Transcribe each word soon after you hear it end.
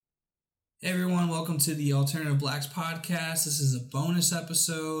Hey everyone, welcome to the Alternative Blacks podcast. This is a bonus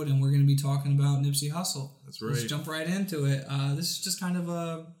episode, and we're going to be talking about Nipsey Hussle. That's right. Let's jump right into it. This is just kind of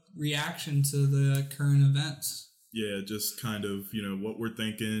a reaction to the current events. Yeah, just kind of, what we're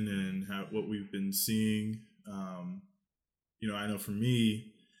thinking and what we've been seeing. I know for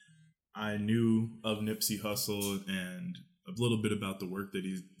me, I knew of Nipsey Hussle and a little bit about the work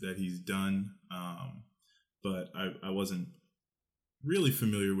that he's done, but I wasn't really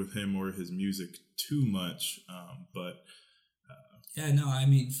familiar with him or his music too much,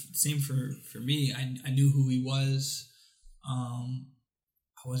 same for me. I knew who he was.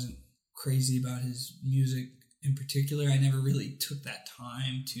 I wasn't crazy about his music in particular. I never really took that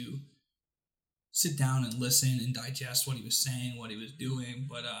time to sit down and listen and digest what he was saying, what he was doing,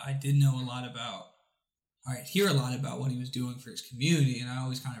 but I did know hear a lot about what he was doing for his community, and I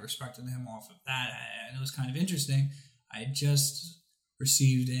always kind of respected him off of that, and it was kind of interesting. I just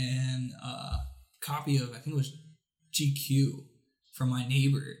received a copy of, I think it was GQ, from my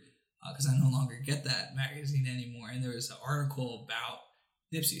neighbor, because I no longer get that magazine anymore, and there was an article about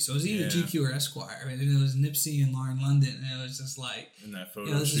Nipsey. So it was either GQ or Esquire, right? And it was Nipsey and Lauren London, and it was just like, in that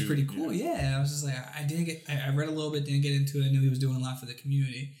photo this is pretty cool. Yeah, I was just like, I read a little bit, didn't get into it. I knew he was doing a lot for the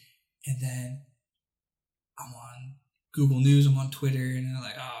community, and then I'm on Google News, I'm on Twitter, and they're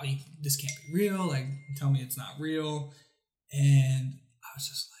like, this can't be real. Like, tell me it's not real. And I was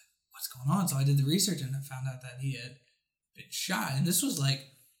just like, what's going on? So I did the research and I found out that he had been shot. And this was like,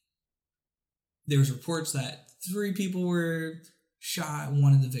 there was reports that 3 people were shot.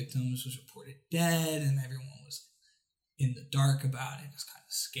 One of the victims was reported dead, and everyone was in the dark about it. Just kind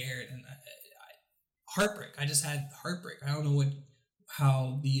of scared, and heartbreak. I just had heartbreak. I don't know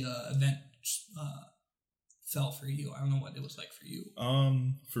how the event felt for you. I don't know what it was like for you.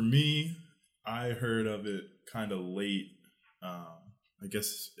 For me, I heard of it kind of late. I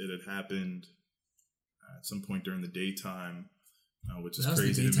guess it had happened at some point during the daytime, which is crazy to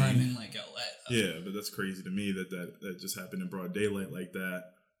me. That was the daytime in like LA. Yeah, but that's crazy to me that just happened in broad daylight like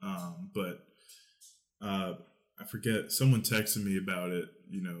that. I forget, someone texted me about it,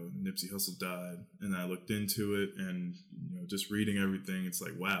 Nipsey Hussle died, and I looked into it, and just reading everything, it's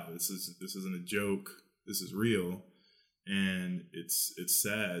like, wow, this isn't a joke. This is real, and it's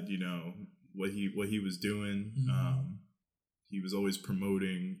sad, what he was doing. Mm-hmm. He was always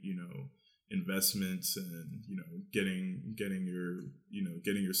promoting, investments and, getting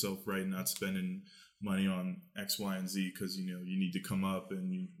yourself right, not spending money on X, Y, and Z because, you need to come up and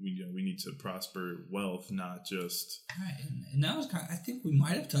we need to prosper wealth, not just. Right. And that was I think we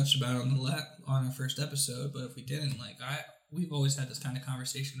might have touched about it on our first episode, but if we didn't, we've always had this kind of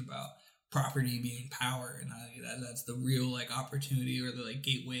conversation about property being power, and that's the real opportunity or the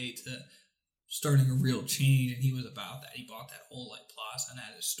gateway to starting a real change, and he was about that. He bought that whole plaza and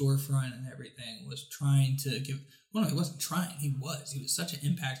had his storefront and everything, was trying to give. Well, no, he wasn't trying. He was such an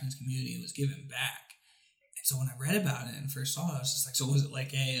impact in his community and was giving back. And so when I read about it and first saw it, I was just like, so was it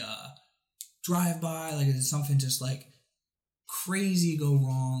like a drive-by? Did something just crazy go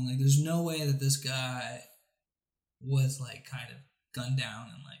wrong? There's no way that this guy was kind of gunned down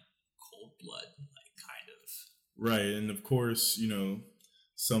in cold blood, kind of. Right, and of course,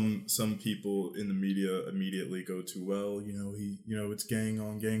 some people in the media immediately go to, well, it's gang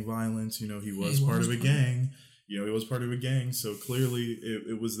on gang violence. He was part of a gang. He was part of a gang. So clearly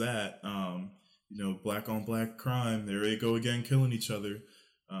it was that, black on black crime. There they go again, killing each other.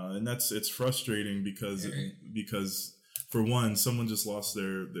 And it's frustrating because for one, someone just lost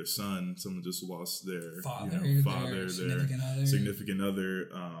their son. Someone just lost their father, their significant other,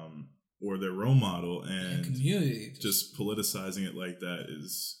 or their role model, and community. Just politicizing it like that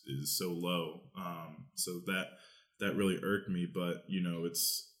is so low. So that really irked me. But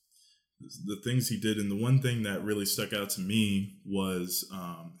it's the things he did, and the one thing that really stuck out to me was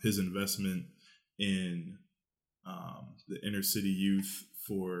his investment in the inner city youth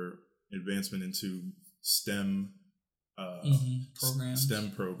for advancement into STEM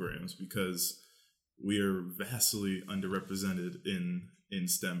programs, because we are vastly underrepresented in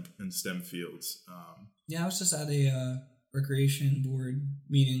STEM fields. I was just at a recreation board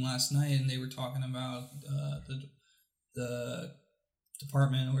meeting last night, and they were talking about the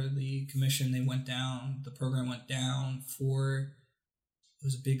department or the commission. The program went down it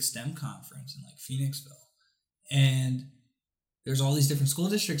was a big STEM conference in Phoenixville, and there's all these different school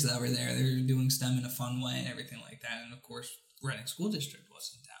districts that were there. They were doing STEM in a fun way and everything like that, and of course Reading School District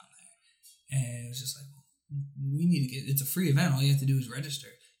wasn't down there, and it was just we need to it's a free event. All you have to do is register.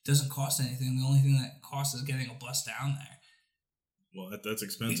 It doesn't cost anything. The only thing that costs is getting a bus down there. Well, that's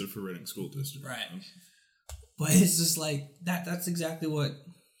expensive for Reading School District. Right. But it's just that. That's exactly what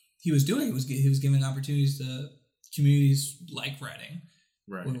he was doing. He was giving opportunities to communities like Reading,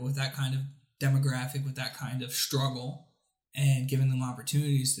 right, with that kind of demographic, with that kind of struggle, and giving them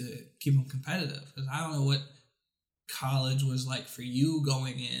opportunities to keep them competitive. Because I don't know what college was like for you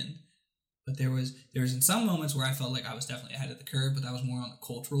going in, but there was in some moments where I felt like I was definitely ahead of the curve, but that was more on a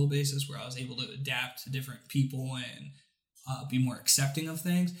cultural basis where I was able to adapt to different people and be more accepting of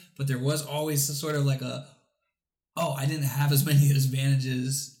things. But there was always sort of like I didn't have as many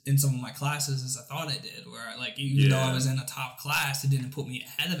advantages in some of my classes as I thought I did, where like even though I was in a top class, it didn't put me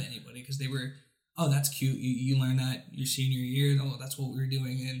ahead of anybody because they were, that's cute. You learned that your senior year, and that's what we were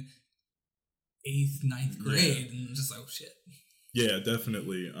doing in 8th, 9th grade, and just like, shit. Yeah,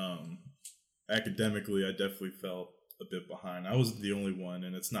 definitely. Academically, I definitely felt a bit behind. I wasn't the only one,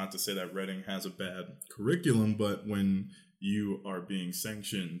 and it's not to say that Reading has a bad curriculum, but when you are being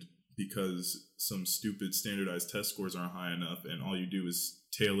sanctioned because some stupid standardized test scores aren't high enough, and all you do is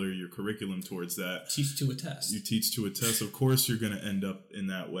tailor your curriculum towards that. Teach to a test. You teach to a test. Of course, you're going to end up in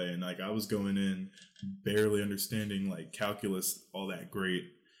that way. And like I was going in barely understanding like calculus all that great.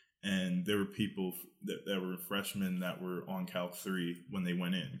 And there were people that were freshmen that were on Calc 3 when they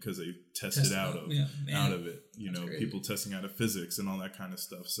went in because they tested out of it. You know, crazy. People testing out of physics and all that kind of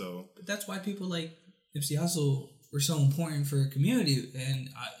stuff. So, but that's why people like Nipsey Hussle were so important for a community. And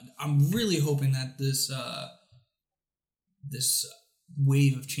I'm really hoping that this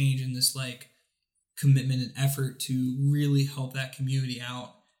wave of change and this like commitment and effort to really help that community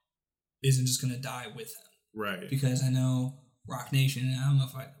out isn't just going to die with him. Right. Because I know Rock Nation, and I don't know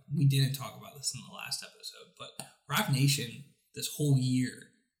if we didn't talk about this in the last episode, but Rock Nation this whole year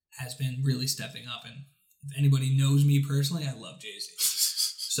has been really stepping up. And if anybody knows me personally, I love Jay-Z.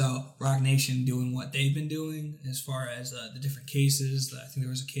 So Rock Nation doing what they've been doing as far as the different cases. I think there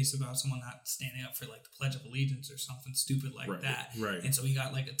was a case about someone not standing up for like the Pledge of Allegiance or something stupid like that. Right. And so he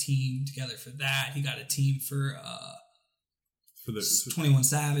got like a team together for that. He got a team for the 21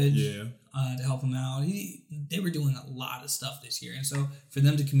 Savage to help him out. They were doing a lot of stuff this year. And so for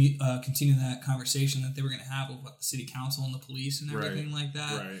them to continue that conversation that they were going to have with the city council and the police and everything like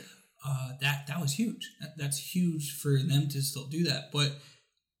that, that was huge. That's huge for them to still do that. But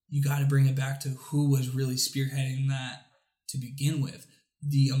you got to bring it back to who was really spearheading that to begin with.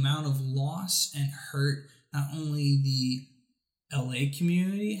 The amount of loss and hurt not only the LA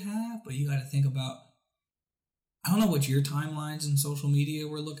community have, but you got to think about, I don't know what your timelines and social media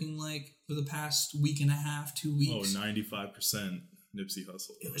were looking like for the past week and a half, 2 weeks. 95% Nipsey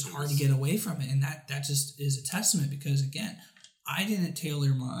Hussle. It was hard to get away from it. And that just is a testament because, again, I didn't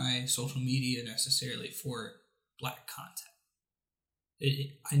tailor my social media necessarily for Black content.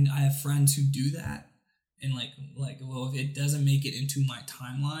 I have friends who do that, and if it doesn't make it into my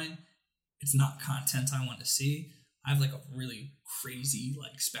timeline, it's not content I want to see. I have like a really crazy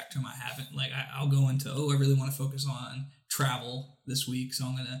like spectrum. I haven't I'll go into I really want to focus on travel this week, so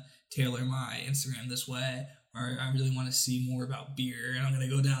I'm gonna tailor my Instagram this way, or I really want to see more about beer, and I'm gonna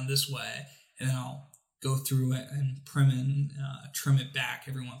go down this way, and then I'll go through it and trim it back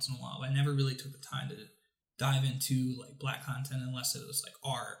every once in a while. But I never really took the time to dive into like Black content unless it was like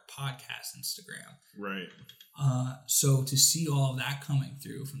our podcast Instagram. Right. So to see all of that coming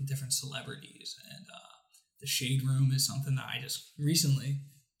through from different celebrities, and the Shade Room is something that I just recently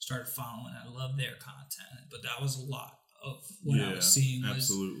started following. I love their content, but that was a lot of what I was seeing.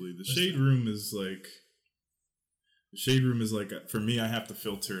 Absolutely. The Shade Room is like, for me, I have to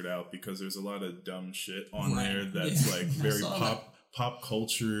filter it out because there's a lot of dumb shit on there that's like very pop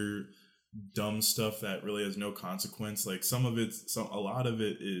culture dumb stuff that really has no consequence. Like a lot of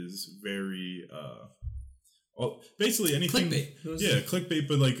it is very basically anything clickbait. Clickbait,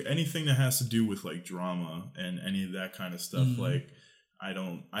 but like anything that has to do with like drama and any of that kind of stuff, like I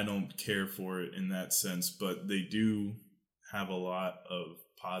don't care for it in that sense, but they do have a lot of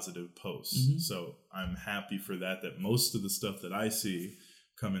positive posts. So I'm happy for that most of the stuff that I see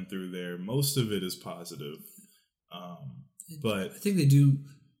coming through there, most of it is positive. But I think they do,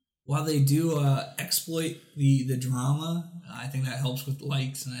 while they do exploit the drama, I think that helps with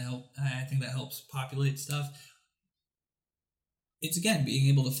likes, and I think that helps populate stuff. It's, again, being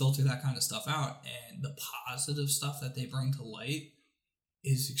able to filter that kind of stuff out, and the positive stuff that they bring to light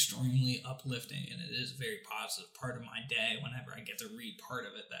is extremely uplifting, and it is a very positive part of my day whenever I get to read part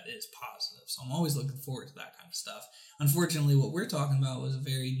of it that is positive. So I'm always looking forward to that kind of stuff. Unfortunately, what we're talking about was a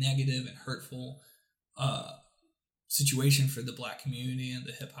very negative and hurtful situation for the Black community and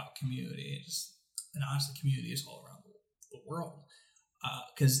the hip-hop community, and honestly, communities all around the world.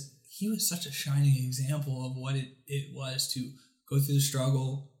 Because he was such a shining example of what it was to go through the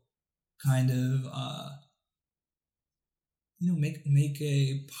struggle, kind of make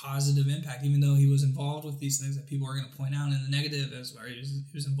a positive impact, even though he was involved with these things that people are going to point out in the negative, as where he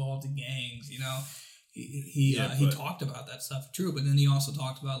was involved in gangs. He talked about that stuff, true, but then he also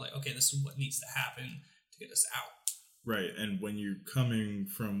talked about like, okay, this is what needs to happen to get us out. Right, and when you're coming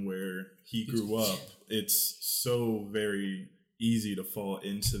from where he grew up, it's so very easy to fall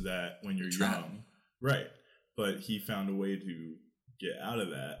into that when you're young. Right, but he found a way to get out of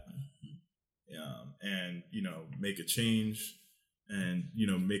that, and make a change, and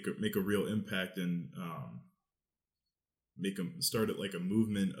make a real impact, and start like a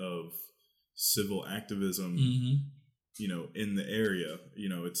movement of civil activism. In the area.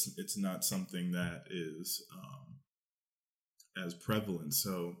 It's not something that is as prevalent.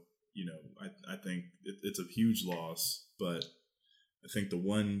 So, I think it's a huge loss, but I think the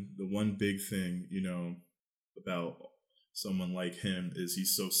one big thing, about someone like him is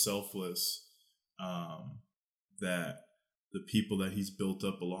he's so selfless, that the people that he's built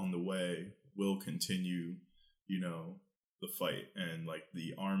up along the way will continue, the fight, and like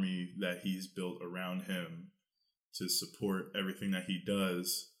the army that he's built around him to support everything that he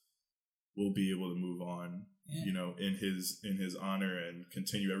does will be able to move on, in his honor, and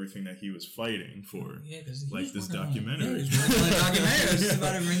continue everything that he was fighting for. Yeah, because like this documentary. He's working on a documentary. I was just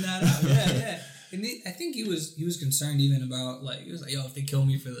about to bring that up. Yeah. And I think he was concerned even about like, he was like, yo, if they kill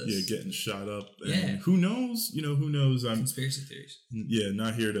me for this. Yeah, getting shot up. And who knows? Who knows? Conspiracy theories. Yeah,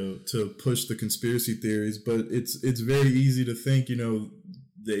 not here to push the conspiracy theories, but it's very easy to think,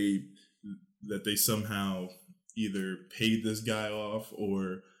 that they somehow either paid this guy off,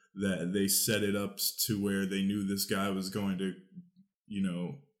 or that they set it up to where they knew this guy was going to,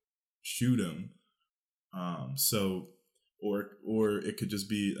 shoot him. Or it could just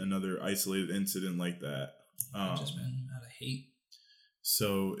be another isolated incident like that. Just been out of hate.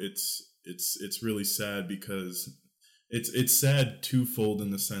 So it's really sad, because it's sad twofold,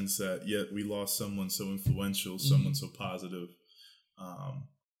 in the sense that yet we lost someone so influential, someone so positive,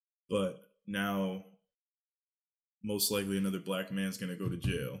 but now most likely another black man's going to go to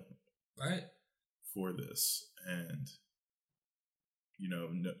jail, right, for this, and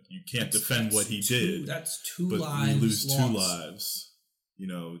you can't defend what he did. That's two but lives. We lose lost. 2 lives.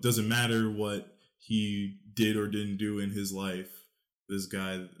 It doesn't matter what he did or didn't do in his life. This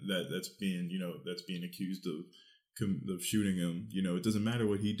guy that's being accused of shooting him. It doesn't matter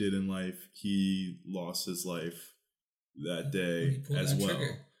what he did in life. He lost his life that day as well.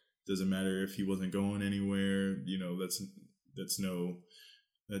 Trigger. Doesn't matter if he wasn't going anywhere. It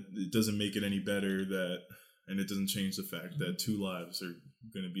doesn't make it any better and it doesn't change the fact that 2 lives are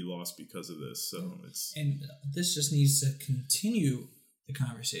going to be lost because of this. So this just needs to continue the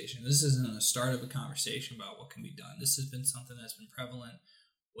conversation. This isn't a start of a conversation about what can be done. This has been something that's been prevalent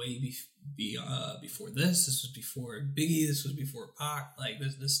way before this. This was before Biggie. This was before Pac. Like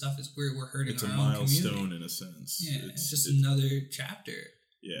this stuff is where we're hurting our own community. It's a milestone in a sense. Yeah, it's just another chapter.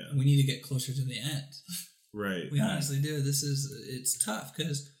 Yeah, and we need to get closer to the end. Right. We honestly do. It's tough,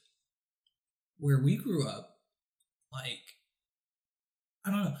 because where we grew up, like,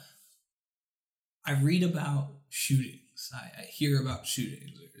 I don't know. I read about shootings. I hear about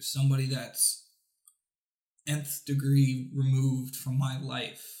shootings. There's somebody that's nth degree removed from my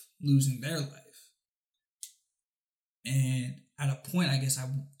life, losing their life. And at a point, I guess I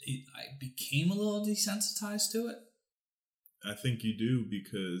became a little desensitized to it. I think you do,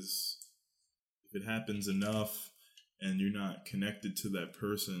 because if it happens enough and you're not connected to that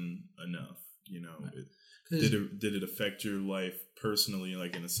person enough, did it affect your life personally,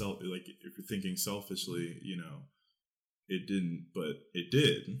 like if you're thinking selfishly, it didn't, but it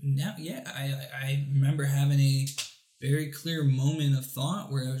did. Now, yeah, I remember having a very clear moment of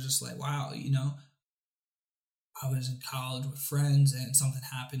thought where I was just like, wow, I was in college with friends and something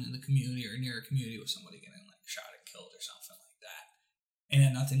happened in the community or near a community with somebody getting like shot and killed or something like that. And it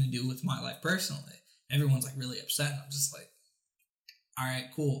had nothing to do with my life personally. Everyone's like really upset. I'm just like, all right,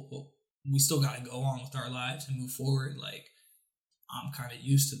 cool. Well, we still got to go on with our lives and move forward. Like, I'm kind of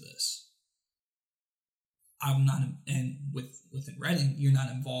used to this. I'm not, and within Reading, you're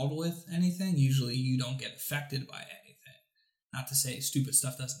not involved with anything. Usually you don't get affected by anything. Not to say stupid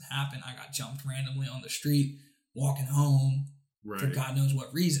stuff doesn't happen. I got jumped randomly on the street, walking home for God knows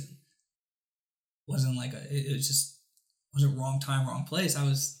what reason. Wasn't like it wasn't wrong time, wrong place. I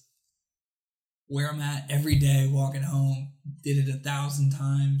was where I'm at every day, walking home, did it 1,000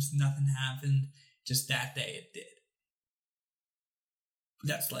 times, nothing happened. Just that day it did.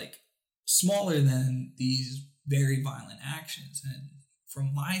 That's like smaller than these very violent actions. And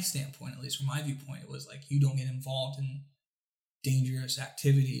from my standpoint, at least from my viewpoint, it was like, you don't get involved in dangerous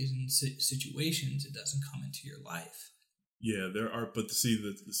activities and situations. It doesn't come into your life. Yeah, there are, but see,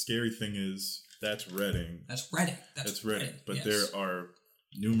 the scary thing is that's Reading. That's Reading. That's Reading. But yes. There are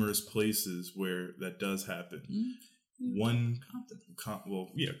numerous places where that does happen. Mm-hmm. One, Compton,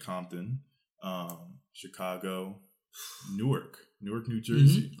 Chicago, Newark, New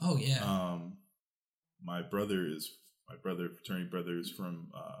Jersey. Mm-hmm. Oh yeah. My fraternity brother is from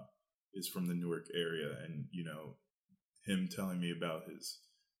the Newark area, and him telling me about his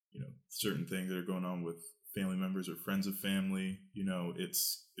certain things that are going on with family members or friends of family.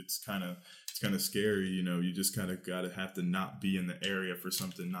 It's kind of scary. You just kind of have to not be in the area for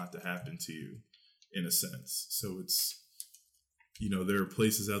something not to happen to you, in a sense. So it's there are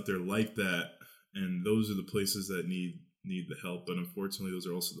places out there like that, and those are the places that need the help. But unfortunately, those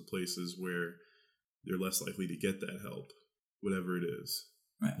are also the places where they're less likely to get that help, whatever it is.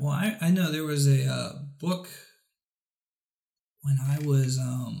 Right. Well, I know there was a book when I was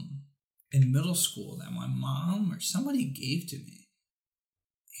in middle school that my mom or somebody gave to me.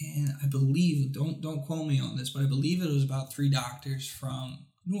 And I believe, don't quote me on this, but I believe it was about 3 doctors from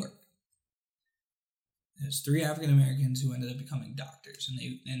Newark. There's 3 African Americans who ended up becoming doctors,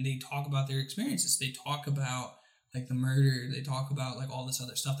 and they talk about their experiences. They talk about like the murder. They talk about like all this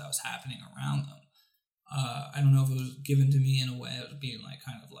other stuff that was happening around them. I don't know if it was given to me in a way of being like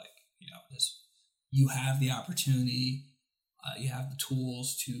kind of like this. You have the opportunity. You have the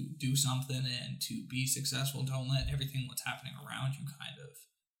tools to do something and to be successful. Don't let everything what's happening around you kind of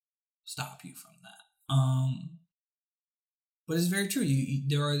stop you from that. But it's very true.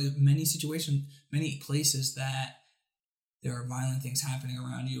 There are many situations, many places that there are violent things happening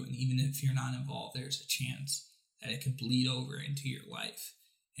around you, and even if you're not involved, there's a chance that it could bleed over into your life.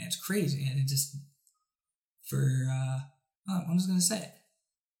 And it's crazy. And it just, I'm just going to say it.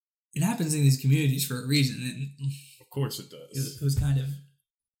 It happens in these communities for a reason. And of course it does. It was kind of...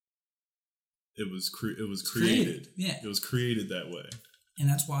 It was created. Yeah. It was created that way. And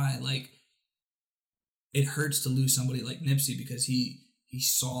that's why, like, it hurts to lose somebody like Nipsey, because he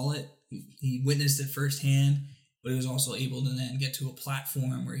saw it, he witnessed it firsthand, but he was also able to then get to a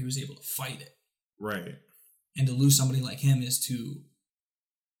platform where he was able to fight it. Right. And to lose somebody like him it's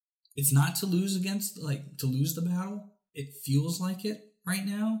not to lose to lose the battle. It feels like it right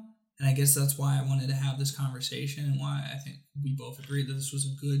now. And I guess that's why I wanted to have this conversation, and why I think we both agreed that this was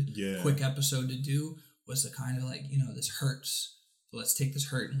a good, quick episode to do, was to kind of like, this hurts. So let's take this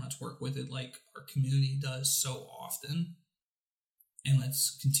hurt and let's work with it like our community does so often. And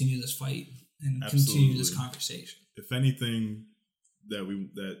let's continue this fight and continue this conversation. If anything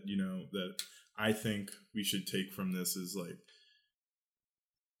that I think we should take from this is like,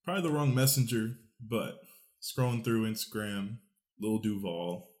 probably the wrong messenger, but scrolling through Instagram, Lil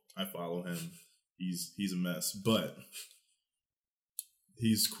Duval, I follow him. He's a mess, but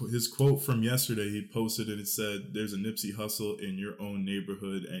his quote from yesterday, he posted it. It said, "There's a Nipsey Hussle in your own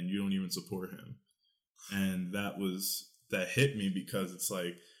neighborhood, and you don't even support him." And that hit me, because it's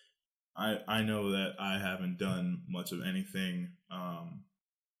like, I know that I haven't done much of anything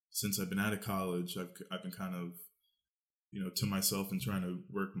since I've been out of college. I've been kind of to myself and trying to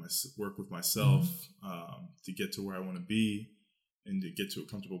work with myself to get to where I want to be and to get to a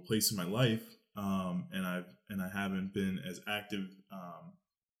comfortable place in my life. And I haven't been as active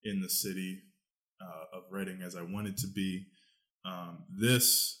in the city of Reading as I wanted to be.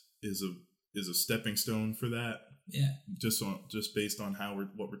 This is a stepping stone for that. Yeah. Just based on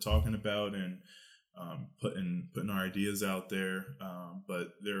what we're talking about, and putting our ideas out there.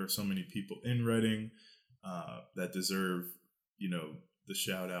 But there are so many people in Reading that deserve, the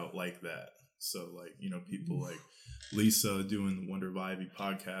shout out like that. So like, people like Lisa doing the Wonder of Ivy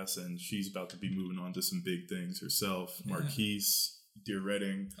podcast, and she's about to be moving on to some big things herself. Yeah. Marquise, Dear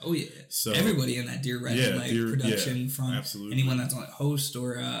Reading. Oh yeah. So everybody in that Dear Reading production, from absolutely. Anyone that's on a host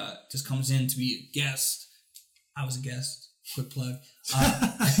or just comes in to be a guest. I was a guest. Quick plug.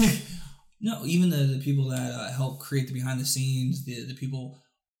 No, even the people that help create the behind the scenes, the people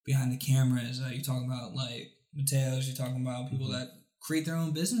behind the cameras. You're talking about like Mateos. You're talking about people that create their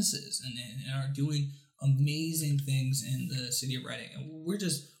own businesses and are doing amazing things in the city of Reading. And we're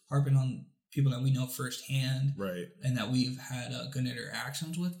just harping on people that we know firsthand, right? And that we've had good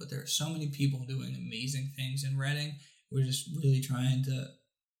interactions with. But there are so many people doing amazing things in Reading. We're just really trying to.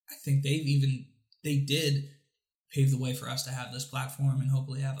 I think they did pave the way for us to have this platform and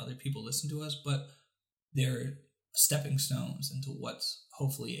hopefully have other people listen to us. But they're stepping stones into what's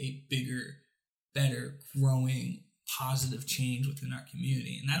hopefully a bigger, better, growing, positive change within our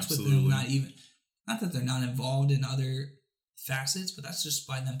community. And that's with them not that they're not involved in other facets, but that's just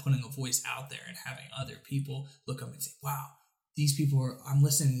by them putting a voice out there and having other people look up and say, wow, I'm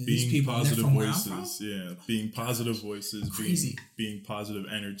listening to these people. Being positive voices, being positive voices, crazy. Being positive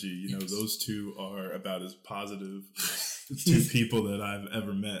energy. You know, those two are about as positive two people that I've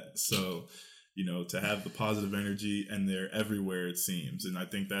ever met. So, you know, to have the positive energy, and they're everywhere, it seems. And I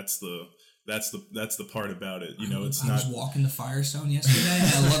think that's the part about it. You know, it's not. I was walking to Firestone yesterday,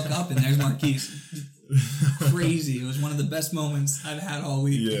 and I look up, and there's Marquise. Crazy! It was one of the best moments I've had all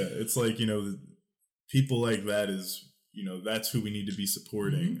week. Yeah, it's like, you know, people like that is, you know, that's who we need to be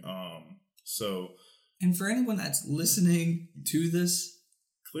supporting. Mm-hmm. And for anyone that's listening to this,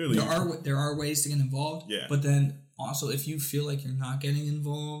 clearly there are ways to get involved. Yeah. But then also, if you feel like you're not getting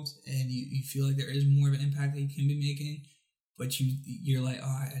involved, and you feel like there is more of an impact that you can be making, but you're like, oh,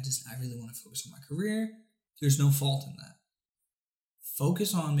 I really want to focus on my career. There's no fault in that.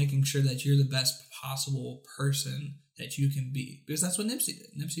 Focus on making sure that you're the best possible person that you can be, because that's what Nipsey did.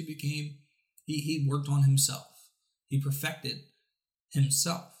 Nipsey became, he worked on himself. He perfected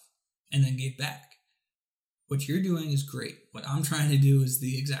himself and then gave back. What you're doing is great. What I'm trying to do is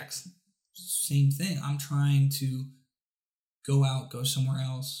the exact same thing. I'm trying to go somewhere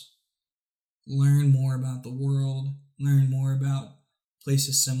else, learn more about the world, learn more about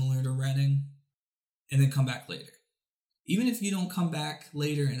places similar to Reading, and then come back later. Even if you don't come back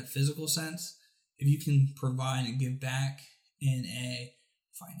later in a physical sense, if you can provide and give back in a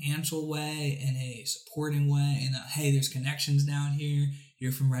financial way, in a supporting way, in a, hey, there's connections down here,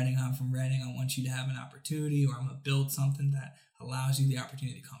 you're from Reading, I'm from Reading, I want you to have an opportunity, or I'm going to build something that allows you the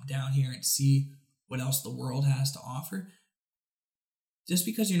opportunity to come down here and see what else the world has to offer. Just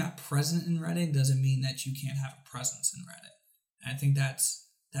because you're not present in Reading doesn't mean that you can't have a presence in Reading. And I think that's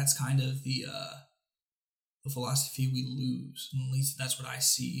kind of the philosophy we lose. And at least that's what I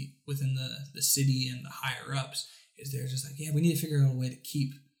see within the city and the higher ups, is they're just like, yeah, we need to figure out a way to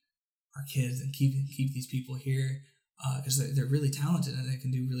keep our kids and keep these people here, because they're really talented and they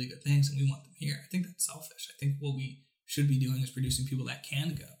can do really good things, and we want them here. I think that's selfish. I think what we should be doing is producing people that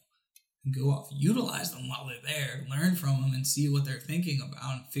can go off, utilize them while they're there, learn from them and see what they're thinking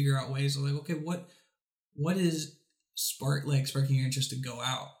about, and figure out ways of like, okay, what is sparking your interest to go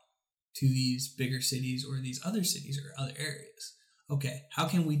out to these bigger cities or these other cities or other areas? Okay, how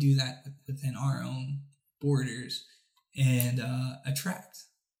can we do that within our own borders and attract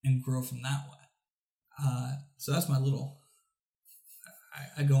and grow from that way? So that's my little,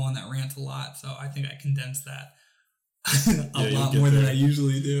 I go on that rant a lot, so I think I condensed that a lot more than I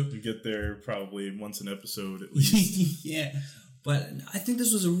usually do. You get there probably once an episode at least. Yeah, but I think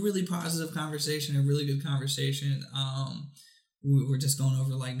this was a really positive conversation, a really good conversation. We're just going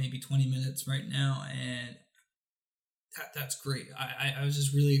over like maybe 20 minutes right now, and that's great. I was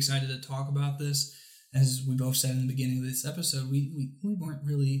just really excited to talk about this. As we both said in the beginning of this episode, we weren't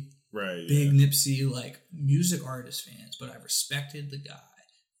really big Nipsey like music artist fans, but I respected the guy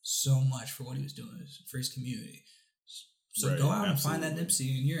so much for what he was doing for his community. So go out and find that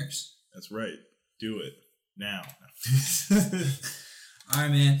Nipsey in yours. That's right. Do it now. All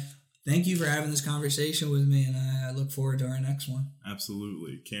right, man. Thank you for having this conversation with me, and I look forward to our next one.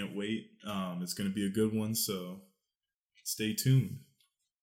 Absolutely. Can't wait. It's going to be a good one, so stay tuned.